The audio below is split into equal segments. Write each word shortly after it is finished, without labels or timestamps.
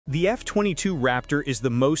The F-22 Raptor is the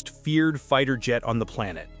most feared fighter jet on the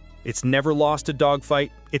planet. It's never lost a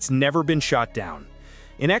dogfight, it's never been shot down.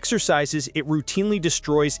 In exercises, it routinely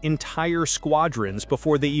destroys entire squadrons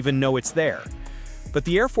before they even know it's there. But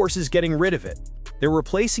the Air Force is getting rid of it. They're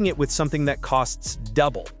replacing it with something that costs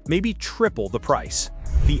double, maybe triple the price.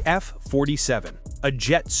 The F-47, a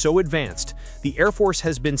jet so advanced, the Air Force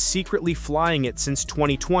has been secretly flying it since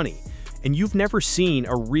 2020, and you've never seen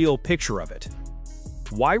a real picture of it.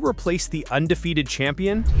 Why replace the undefeated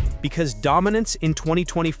champion? Because dominance in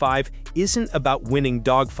 2025 isn't about winning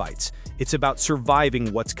dogfights, it's about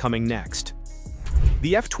surviving what's coming next.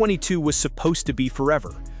 The F-22 was supposed to be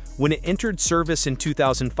forever. When it entered service in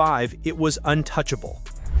 2005, it was untouchable,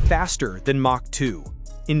 faster than Mach 2,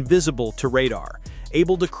 invisible to radar,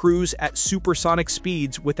 able to cruise at supersonic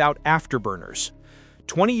speeds without afterburners.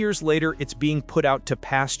 20 years later, it's being put out to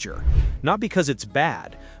pasture, not because it's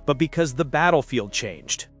bad, but because the battlefield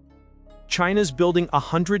changed. China's building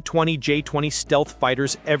 120 J-20 stealth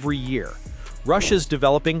fighters every year. Russia's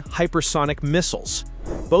developing hypersonic missiles.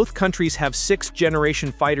 Both countries have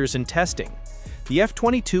sixth-generation fighters in testing. The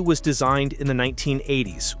F-22 was designed in the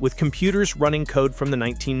 1980s, with computers running code from the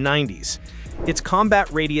 1990s. Its combat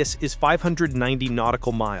radius is 590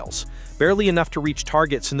 nautical miles, barely enough to reach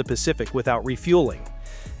targets in the Pacific without refueling.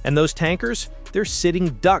 And those tankers? They're sitting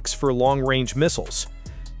ducks for long-range missiles.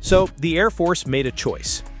 So the Air Force made a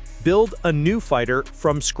choice. Build a new fighter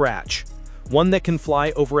from scratch. One that can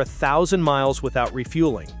fly over 1,000 miles without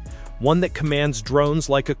refueling. One that commands drones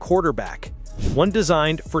like a quarterback. One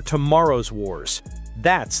designed for tomorrow's wars.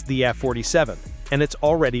 That's the F-47, and it's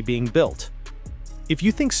already being built. If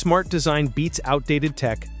you think smart design beats outdated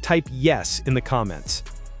tech, type yes in the comments.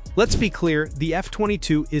 Let's be clear, the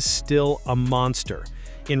F-22 is still a monster.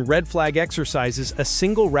 In red flag exercises, a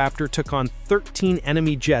single Raptor took on 13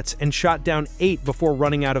 enemy jets and shot down 8 before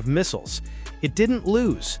running out of missiles. It didn't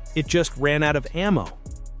lose, it just ran out of ammo.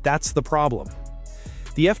 That's the problem.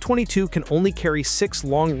 The F-22 can only carry 6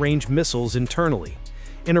 long-range missiles internally.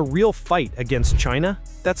 In a real fight against China,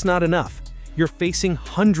 that's not enough. You're facing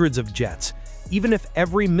hundreds of jets. Even if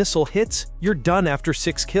every missile hits, you're done after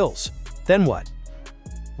 6 kills. Then what?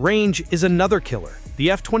 Range is another killer. The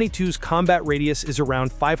F-22's combat radius is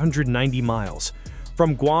around 590 miles.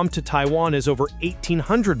 From Guam to Taiwan is over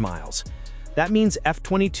 1,800 miles. That means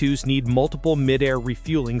F-22s need multiple mid-air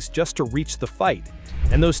refuelings just to reach the fight.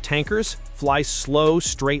 And those tankers fly slow,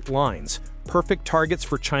 straight lines, perfect targets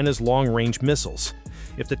for China's long-range missiles.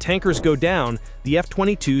 If the tankers go down, the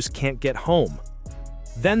F-22s can't get home.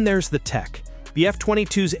 Then there's the tech. The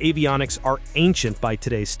F-22's avionics are ancient by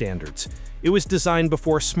today's standards. It was designed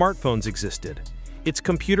before smartphones existed. Its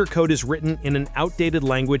computer code is written in an outdated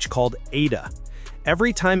language called Ada.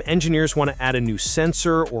 Every time engineers want to add a new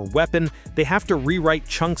sensor or weapon, they have to rewrite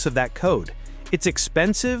chunks of that code. It's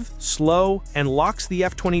expensive, slow, and locks the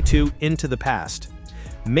F-22 into the past.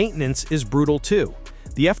 Maintenance is brutal too.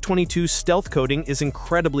 The F-22's stealth coding is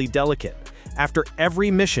incredibly delicate. After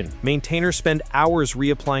every mission, maintainers spend hours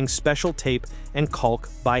reapplying special tape and caulk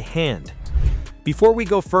by hand. Before we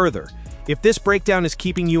go further, if this breakdown is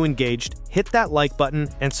keeping you engaged, hit that like button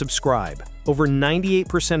and subscribe. Over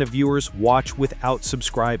 98% of viewers watch without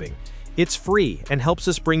subscribing. It's free and helps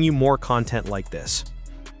us bring you more content like this.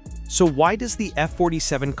 So why does the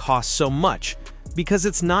F-47 cost so much? Because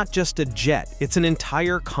it's not just a jet, it's an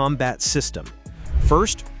entire combat system.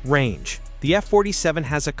 First, range. The F-47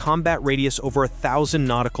 has a combat radius over 1,000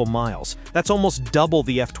 nautical miles. That's almost double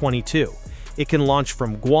the F-22. It can launch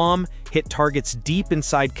from Guam, hit targets deep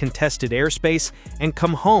inside contested airspace, and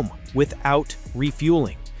come home without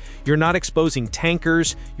refueling. You're not exposing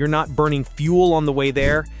tankers, you're not burning fuel on the way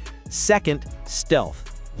there. Second,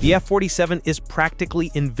 stealth. The F-47 is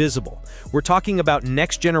practically invisible. We're talking about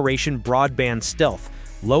next-generation broadband stealth,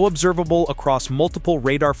 low observable across multiple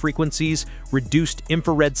radar frequencies, reduced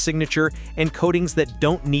infrared signature, and coatings that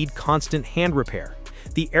don't need constant hand repair.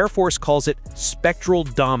 The Air Force calls it spectral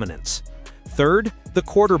dominance. Third, the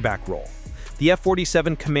quarterback role. The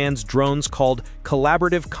F-47 commands drones called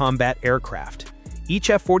collaborative combat aircraft. Each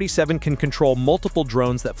F-47 can control multiple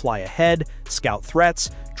drones that fly ahead, scout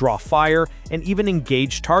threats, draw fire, and even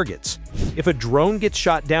engage targets. If a drone gets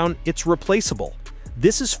shot down, it's replaceable.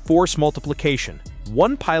 This is force multiplication.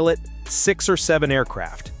 1 pilot, 6 or 7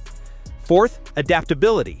 aircraft. Fourth,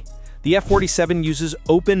 adaptability. The F-47 uses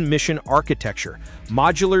open mission architecture,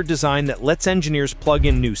 modular design that lets engineers plug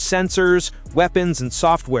in new sensors, weapons, and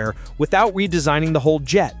software without redesigning the whole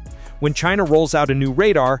jet. When China rolls out a new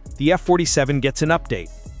radar, the F-47 gets an update.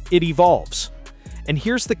 It evolves. And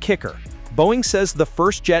here's the kicker. Boeing says the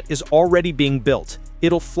first jet is already being built.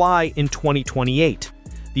 It'll fly in 2028.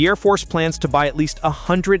 The Air Force plans to buy at least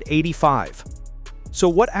 185. So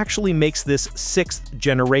what actually makes this 6th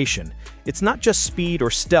generation? It's not just speed or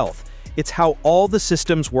stealth, it's how all the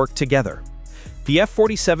systems work together. The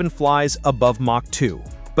F-47 flies above Mach 2,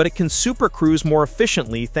 but it can supercruise more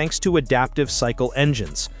efficiently thanks to adaptive cycle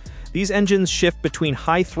engines. These engines shift between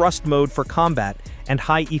high thrust mode for combat and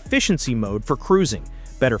high efficiency mode for cruising.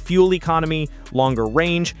 Better fuel economy, longer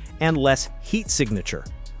range, and less heat signature.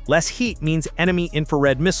 Less heat means enemy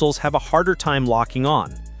infrared missiles have a harder time locking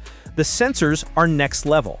on. The sensors are next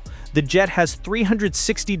level. The jet has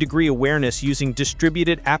 360-degree awareness using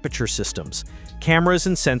distributed aperture systems, cameras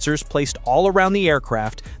and sensors placed all around the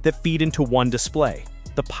aircraft that feed into one display.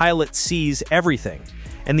 The pilot sees everything,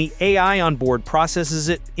 and the AI on board processes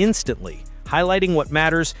it instantly, highlighting what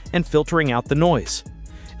matters and filtering out the noise.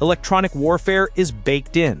 Electronic warfare is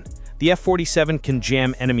baked in. The F-47 can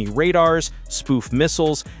jam enemy radars, spoof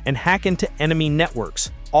missiles, and hack into enemy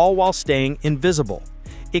networks, all while staying invisible.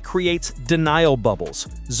 It creates denial bubbles,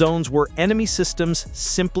 zones where enemy systems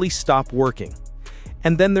simply stop working.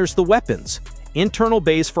 And then there's the weapons. Internal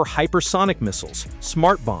bays for hypersonic missiles,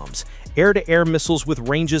 smart bombs, air-to-air missiles with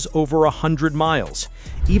ranges over 100 miles.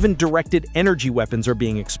 Even directed energy weapons are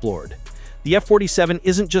being explored. The F-47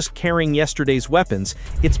 isn't just carrying yesterday's weapons,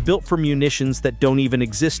 it's built for munitions that don't even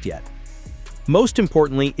exist yet. Most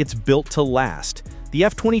importantly, it's built to last. The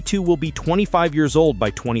F-22 will be 25 years old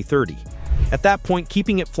by 2030. At that point,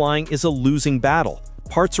 keeping it flying is a losing battle.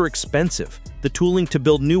 Parts are expensive. The tooling to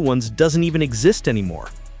build new ones doesn't even exist anymore.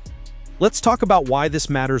 Let's talk about why this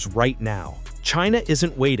matters right now. China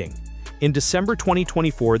isn't waiting. In December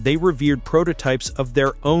 2024, they revealed prototypes of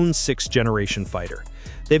their own 6th-generation fighter.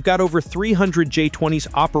 They've got over 300 J-20s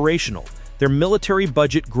operational. Their military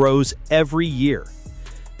budget grows every year.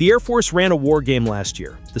 The Air Force ran a war game last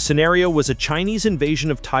year. The scenario was a Chinese invasion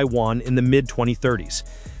of Taiwan in the mid-2030s.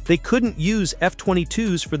 They couldn't use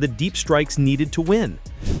F-22s for the deep strikes needed to win.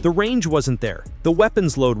 The range wasn't there. The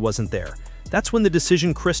weapons load wasn't there. That's when the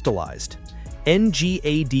decision crystallized.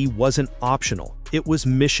 NGAD wasn't optional. It was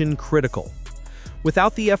mission critical.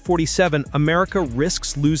 Without the F-47, America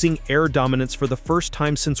risks losing air dominance for the first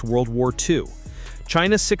time since World War II.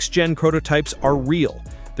 China's 6th-gen prototypes are real.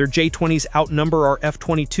 Their J-20s outnumber our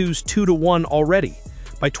F-22s 2-to-1 already.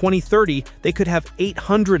 By 2030, they could have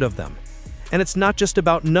 800 of them. And it's not just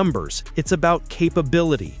about numbers, it's about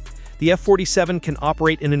capability. The F-47 can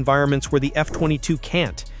operate in environments where the F-22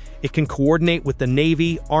 can't. It can coordinate with the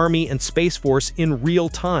Navy, Army, and Space Force in real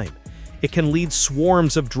time. It can lead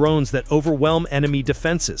swarms of drones that overwhelm enemy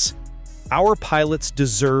defenses. Our pilots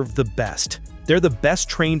deserve the best. They're the best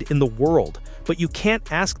trained in the world, but you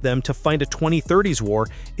can't ask them to fight a 2030s war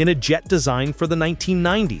in a jet designed for the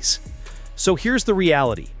 1990s. So here's the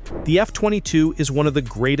reality. The F-22 is one of the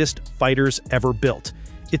greatest fighters ever built.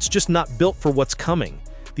 It's just not built for what's coming.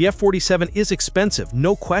 The F-47 is expensive,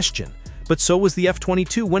 no question, but so was the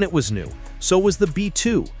F-22 when it was new. So was the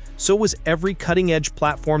B-2. So was every cutting-edge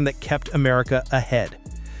platform that kept America ahead.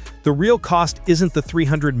 The real cost isn't the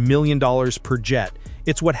 $300 million per jet.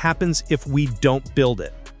 It's what happens if we don't build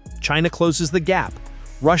it. China closes the gap.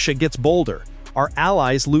 Russia gets bolder. Our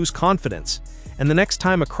allies lose confidence. And the next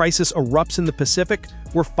time a crisis erupts in the Pacific,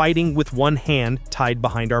 we're fighting with one hand tied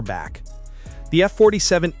behind our back. The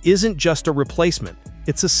F-47 isn't just a replacement,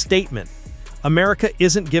 it's a statement. America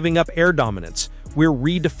isn't giving up air dominance, we're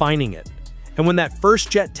redefining it. And when that first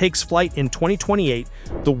jet takes flight in 2028,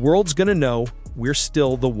 the world's gonna know we're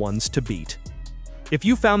still the ones to beat. If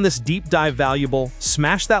you found this deep dive valuable,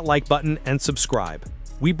 smash that like button and subscribe.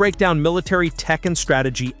 We break down military tech and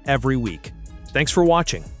strategy every week. Thanks for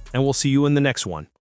watching, and we'll see you in the next one.